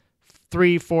opponent's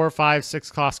 3, 4, 5,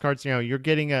 6 cost cards, you know, you're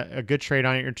getting a good trade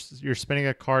on it. You're spending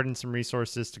a card and some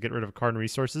resources to get rid of a card and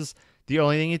resources. The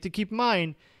only thing you have to keep in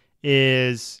mind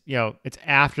is, you know, it's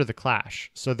after the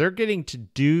clash. So they're getting to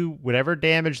do whatever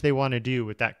damage they want to do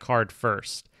with that card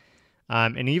first.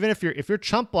 And even if you're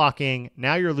chump blocking,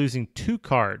 now you're losing 2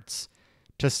 cards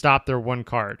to stop their 1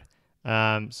 card.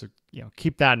 So, you know,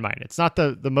 keep that in mind. It's not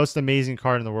the most amazing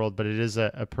card in the world, but it is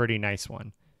a pretty nice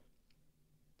one.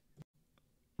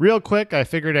 Real quick, I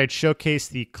figured I'd showcase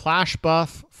the Clash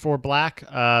buff for black.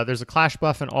 There's a Clash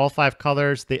buff in all 5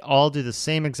 colors. They all do the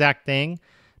same exact thing.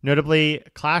 Notably,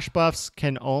 Clash buffs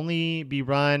can only be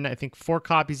run, I think, 4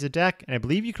 copies a deck, and I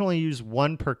believe you can only use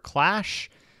 1 per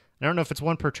clash. I don't know if it's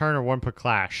 1 per turn or 1 per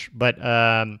clash, but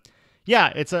yeah,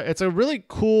 it's a really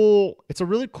cool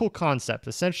concept.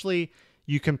 Essentially,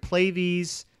 you can play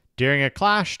these during a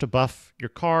clash to buff your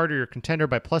card or your contender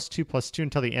by +2/+2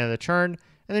 until the end of the turn.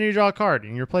 And then you draw a card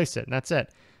and you replace it, and that's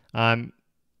it.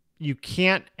 You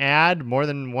can't add more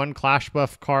than 1 clash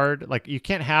buff card. Like, you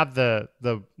can't have the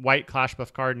white clash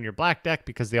buff card in your black deck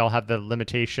because they all have the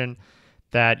limitation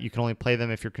that you can only play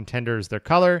them if your contender is their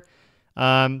color.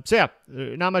 So yeah,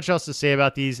 not much else to say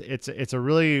about these. It's a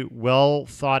really well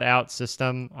thought out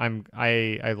system.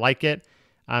 I like it.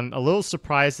 I'm a little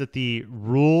surprised that the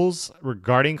rules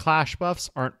regarding clash buffs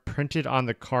aren't printed on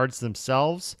the cards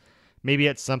themselves. Maybe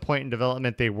at some point in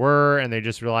development they were, and they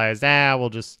just realized, we'll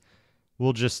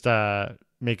just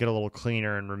make it a little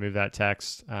cleaner and remove that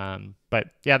text. But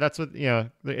yeah, that's what, you know,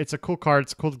 it's a cool card.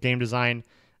 It's a cool game design.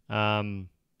 And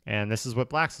this is what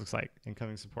Blacks looks like in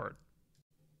coming support.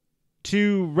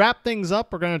 To wrap things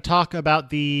up, we're going to talk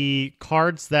about the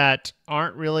cards that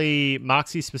aren't really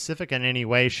Moxie specific in any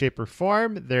way, shape, or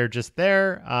form. They're just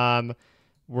there.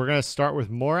 We're going to start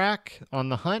with Morak on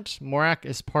the Hunt. Morak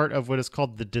is part of what is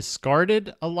called the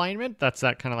Discarded alignment. That's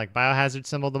that kind of like biohazard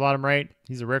symbol at the bottom right.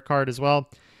 He's a rare card as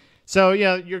well. So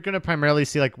yeah, you're going to primarily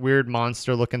see like weird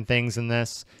monster looking things in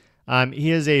this.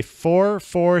 He is a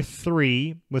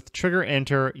 4/4/3 with trigger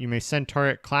enter. You may send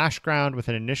target clash ground with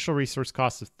an initial resource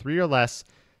cost of 3 or less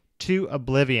to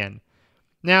Oblivion.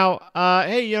 Now,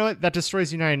 hey, you know what? That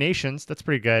destroys United Nations. That's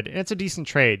pretty good. And it's a decent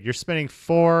trade. You're spending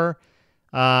 4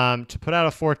 to put out a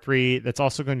 4/3 that's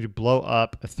also going to blow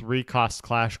up a 3-cost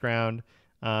Clash Ground.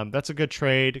 That's a good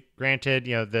trade. Granted,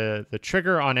 you know, the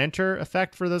trigger on enter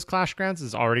effect for those Clash Grounds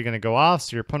is already going to go off,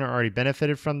 so your opponent already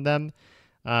benefited from them.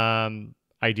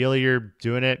 Ideally, you're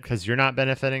doing it because you're not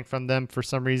benefiting from them for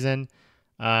some reason,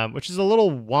 which is a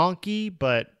little wonky,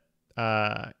 but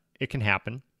it can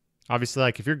happen. Obviously,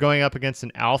 like if you're going up against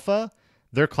an alpha,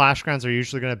 their Clash Grounds are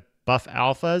usually going to buff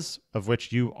alphas, of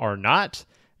which you are not.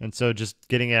 And so just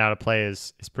getting it out of play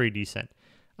is pretty decent.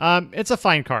 It's a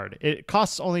fine card. It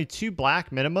costs only 2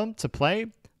 black minimum to play,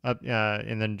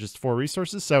 and then just 4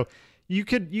 resources. So you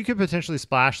could potentially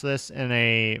splash this in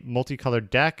a multicolored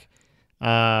deck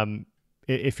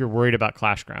if you're worried about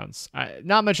Clash Grounds.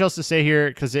 Not much else to say here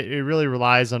because it really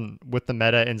relies on what the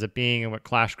meta ends up being and what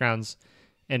Clash Grounds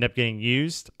end up getting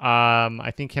used.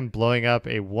 I think him blowing up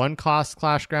a 1-cost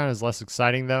Clash Ground is less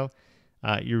exciting though.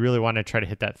 You really want to try to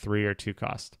hit that 3 or 2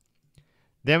 cost.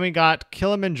 Then we got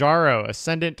Kilimanjaro,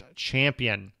 Ascendant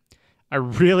Champion. I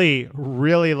really,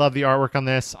 really love the artwork on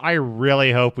this. I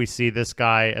really hope we see this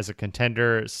guy as a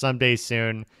contender someday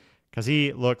soon because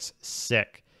he looks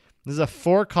sick. This is a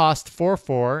 4-cost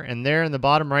 4/4, and there in the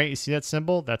bottom right, you see that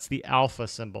symbol? That's the alpha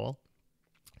symbol.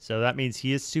 So that means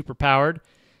he is super powered.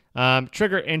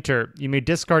 Trigger enter. You may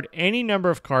discard any number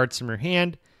of cards from your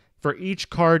hand. For each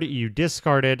card you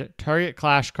discarded, target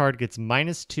Clash card gets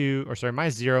 -0,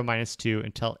 -2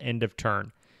 until end of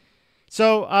turn.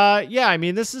 So, yeah, I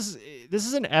mean, this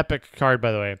is an epic card,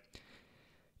 by the way.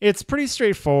 It's pretty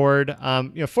straightforward.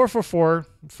 4/4,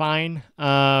 fine.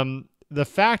 The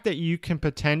fact that you can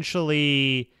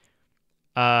potentially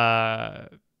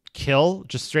kill,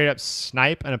 just straight up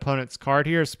snipe an opponent's card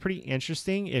here is pretty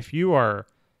interesting. If you are,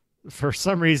 for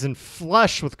some reason,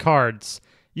 flush with cards,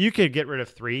 you could get rid of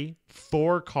 3,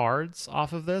 4 cards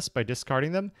off of this by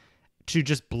discarding them to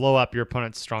just blow up your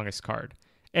opponent's strongest card.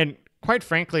 And quite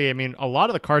frankly, I mean, a lot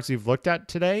of the cards we've looked at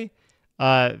today,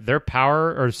 their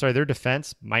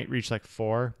defense might reach like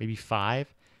 4, maybe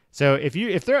 5. So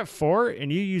if they're at 4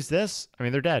 and you use this, I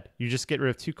mean, they're dead. You just get rid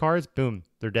of 2 cards, boom,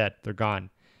 they're dead. They're gone.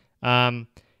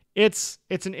 It's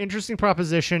an interesting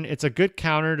proposition. It's a good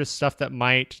counter to stuff that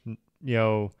might,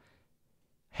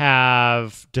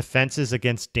 have defenses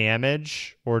against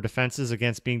damage or defenses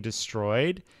against being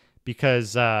destroyed,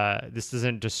 because this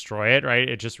doesn't destroy it, right?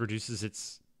 It just reduces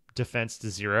its defense to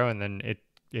 0 and then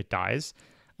it dies.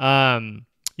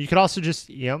 You could also just,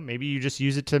 maybe you just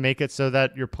use it to make it so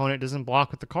that your opponent doesn't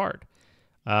block with the card.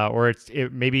 Or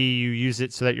maybe you use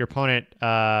it so that your opponent,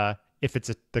 if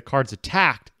the card's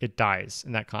attacked, it dies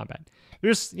in that combat.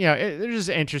 There's just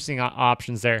interesting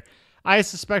options there. I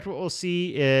suspect what we'll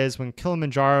see is when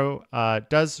Kilimanjaro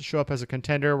does show up as a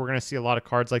contender, we're going to see a lot of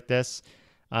cards like this.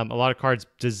 A lot of cards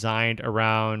designed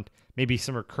around maybe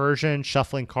some recursion,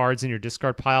 shuffling cards in your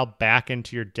discard pile back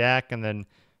into your deck, and then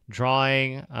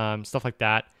drawing, stuff like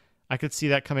that. I could see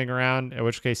that coming around, in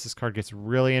which case this card gets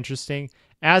really interesting.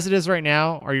 As it is right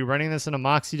now, are you running this in a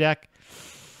Moxie deck?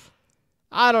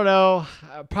 I don't know.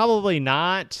 Probably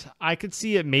not. I could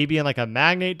see it maybe in like a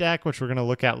Magnate deck, which we're going to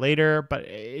look at later, but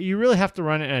you really have to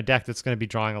run it in a deck that's going to be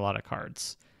drawing a lot of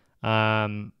cards.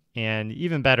 And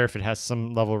even better if it has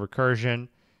some level of recursion.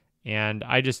 And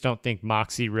I just don't think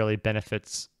Moxie really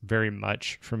benefits very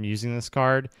much from using this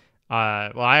card.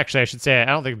 I should say I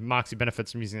don't think Moxie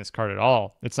benefits from using this card at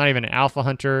all. It's not even an Alpha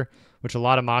Hunter, which a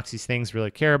lot of Moxie's things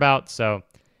really care about. So,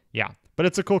 yeah. But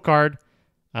it's a cool card.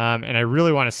 And I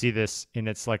really want to see this in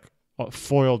its like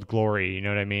foiled glory. You know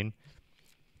what I mean?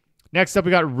 Next up,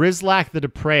 we got Rizlak the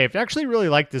Depraved. I actually really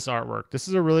like this artwork. This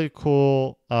is a really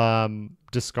cool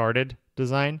discarded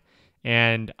design.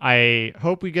 And I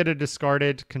hope we get a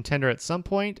discarded contender at some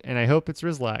point. And I hope it's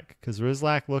Rizlak, because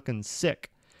Rizlak looking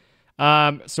sick.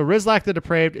 So Rizlak the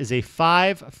Depraved is a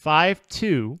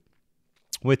 5/5/2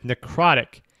 with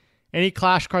Necrotic. Any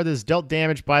Clash card that is dealt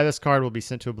damage by this card will be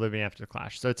sent to Oblivion after the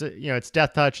Clash. So it's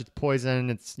Death Touch, it's poison,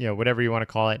 it's whatever you want to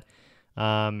call it.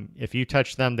 If you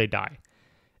touch them, they die.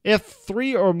 If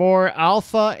 3 or more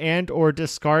alpha and or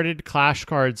discarded Clash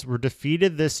cards were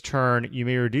defeated this turn, you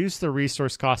may reduce the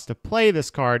resource cost to play this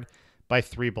card by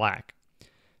 3 black.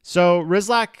 So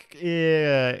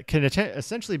Rizlak can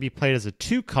essentially be played as a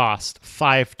 2-cost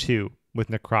 5/2 with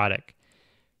Necrotic.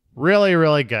 Really,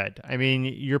 really good. I mean,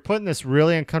 you're put in this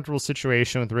really uncomfortable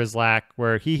situation with Rizlak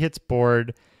where he hits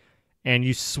board and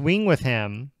you swing with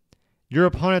him. Your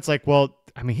opponent's like, well,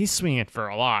 I mean, he's swinging for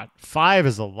a lot. 5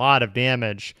 is a lot of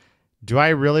damage. Do I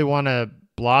really want to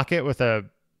block it with a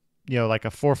like a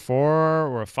 4-4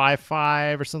 or a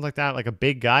 5-5 or something like that, like a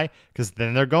big guy, because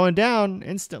then they're going down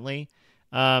instantly.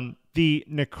 The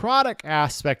necrotic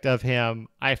aspect of him,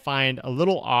 I find a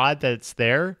little odd that it's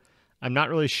there. I'm not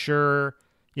really sure.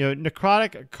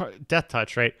 Necrotic death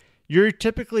touch, right? You're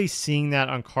typically seeing that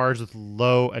on cards with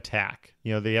low attack.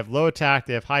 They have low attack,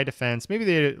 they have high defense, maybe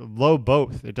they low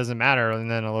both. It doesn't matter, and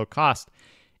then a low cost.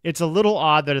 It's a little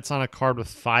odd that it's on a card with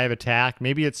 5 attack.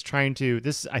 Maybe it's trying to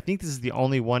I think this is the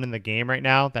only one in the game right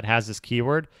now that has this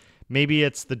keyword. Maybe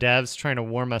it's the devs trying to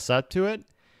warm us up to it.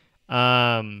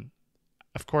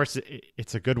 Of course,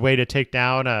 it's a good way to take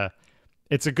down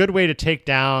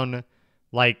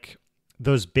like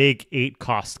those big 8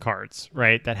 cost cards,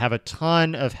 right? That have a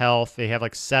ton of health. They have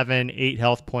like 7, 8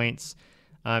 health points.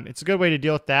 It's a good way to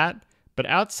deal with that. But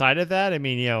outside of that, I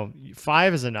mean,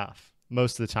 5 is enough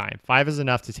most of the time. 5 is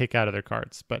enough to take out other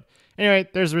cards. But anyway,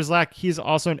 there's Rizlak. He's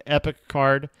also an epic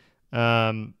card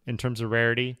in terms of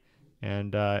rarity.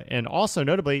 And also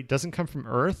notably, doesn't come from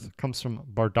Earth, comes from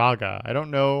Bardaga. I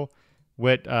don't know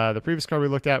what the previous card we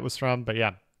looked at was from, but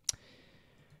yeah.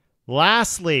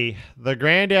 Lastly, the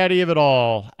granddaddy of it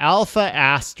all, Alpha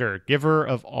Aster, Giver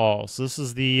of All. So this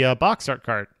is the box art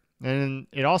card. And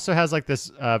it also has like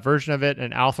this version of it,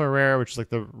 an Alpha Rare, which is like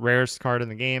the rarest card in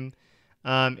the game.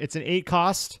 It's an 8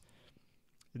 cost,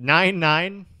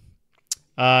 9/9.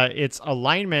 Its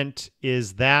alignment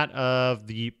is that of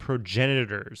the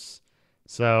progenitors.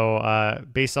 So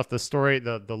based off the story,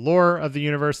 the lore of the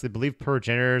universe, they believe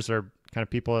progenitors are kind of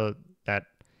people that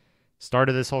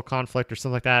started this whole conflict or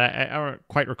something like that. I don't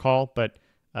quite recall, but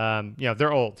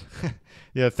they're old.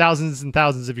 Thousands and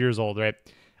thousands of years old, right?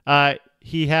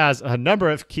 He has a number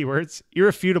of keywords.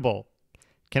 Irrefutable,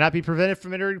 cannot be prevented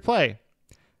from entering play.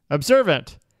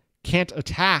 Observant, can't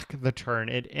attack the turn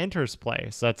it enters play.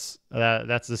 So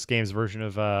that's this game's version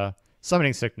of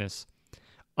Summoning Sickness.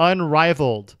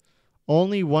 Unrivaled,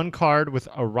 only one card with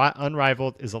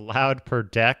Unrivaled is allowed per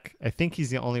deck. I think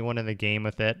he's the only one in the game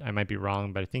with it. I might be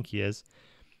wrong, but I think he is.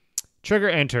 Trigger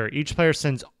enter. Each player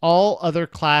sends all other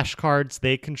Clash cards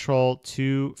they control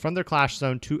from their Clash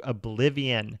zone to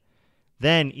Oblivion.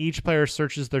 Then each player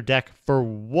searches their deck for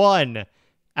one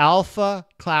Alpha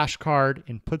Clash card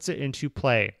and puts it into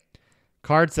play.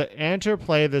 Cards that enter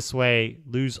play this way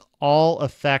lose all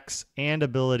effects and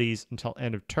abilities until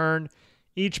end of turn.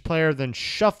 Each player then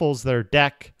shuffles their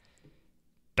deck.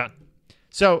 Done.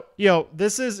 So,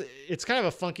 it's kind of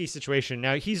a funky situation.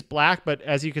 Now, he's black, but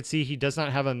as you can see, he does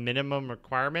not have a minimum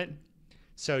requirement.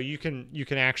 So you can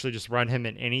actually just run him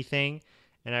in anything.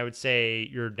 And I would say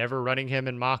you're never running him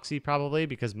in Moxie probably,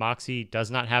 because Moxie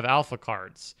does not have alpha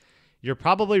cards. You're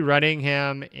probably running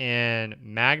him in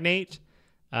Magnate.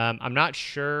 I'm not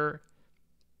sure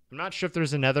if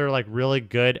there's another like really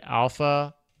good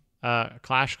alpha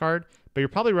Clash card, but you're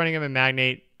probably running him in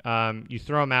Magnate. You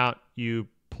throw him out, you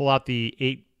pull out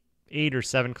the 8 or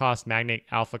 7 cost Magnate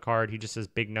alpha card. He just has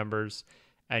big numbers,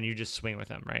 and you just swing with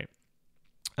him, right?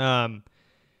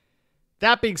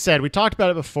 That being said, we talked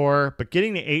about it before, but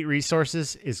getting the 8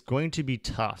 resources is going to be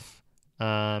tough.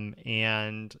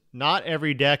 And not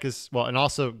every deck is, well, and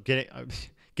also getting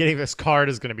this card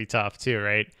is going to be tough too,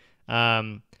 right?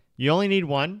 You only need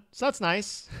 1, so that's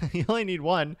nice. You only need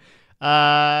 1.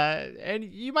 And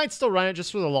you might still run it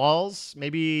just for the lulz.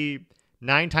 Maybe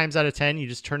 9 times out of 10, you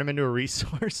just turn them into a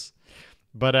resource.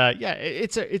 But yeah,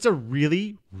 it's a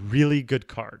really, really good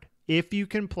card. If you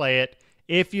can play it,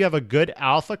 if you have a good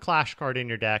Alpha Clash card in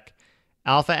your deck,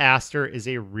 Alpha Aster is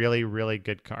a really, really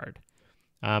good card.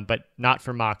 But not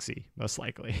for Moxie, most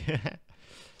likely.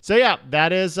 So yeah,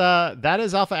 that is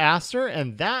Alpha Aster,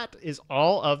 and that is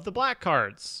all of the black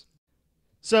cards.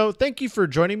 So thank you for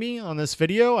joining me on this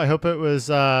video. I hope it was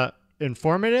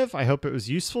informative. I hope it was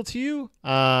useful to you.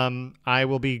 I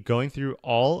will be going through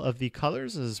all of the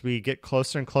colors as we get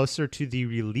closer and closer to the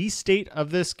release date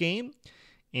of this game,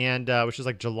 and which is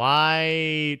like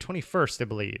July 21st, I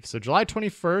believe. So July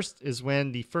 21st is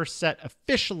when the first set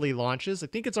officially launches. I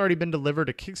think it's already been delivered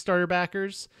to Kickstarter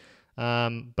backers,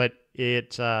 but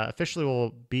it officially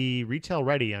will be retail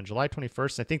ready on July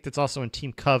 21st. I think that's also when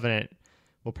Team Covenant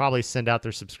will probably send out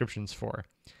their subscriptions for.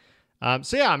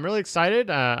 So yeah, I'm really excited.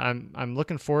 I'm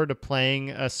looking forward to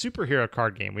playing a superhero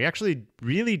card game. We actually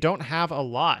really don't have a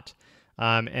lot,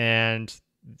 and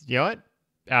you know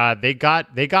what? They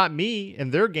got me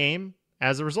in their game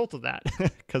as a result of that,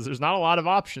 because there's not a lot of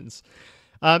options.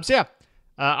 So yeah,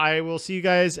 I will see you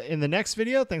guys in the next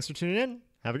video. Thanks for tuning in.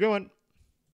 Have a good one.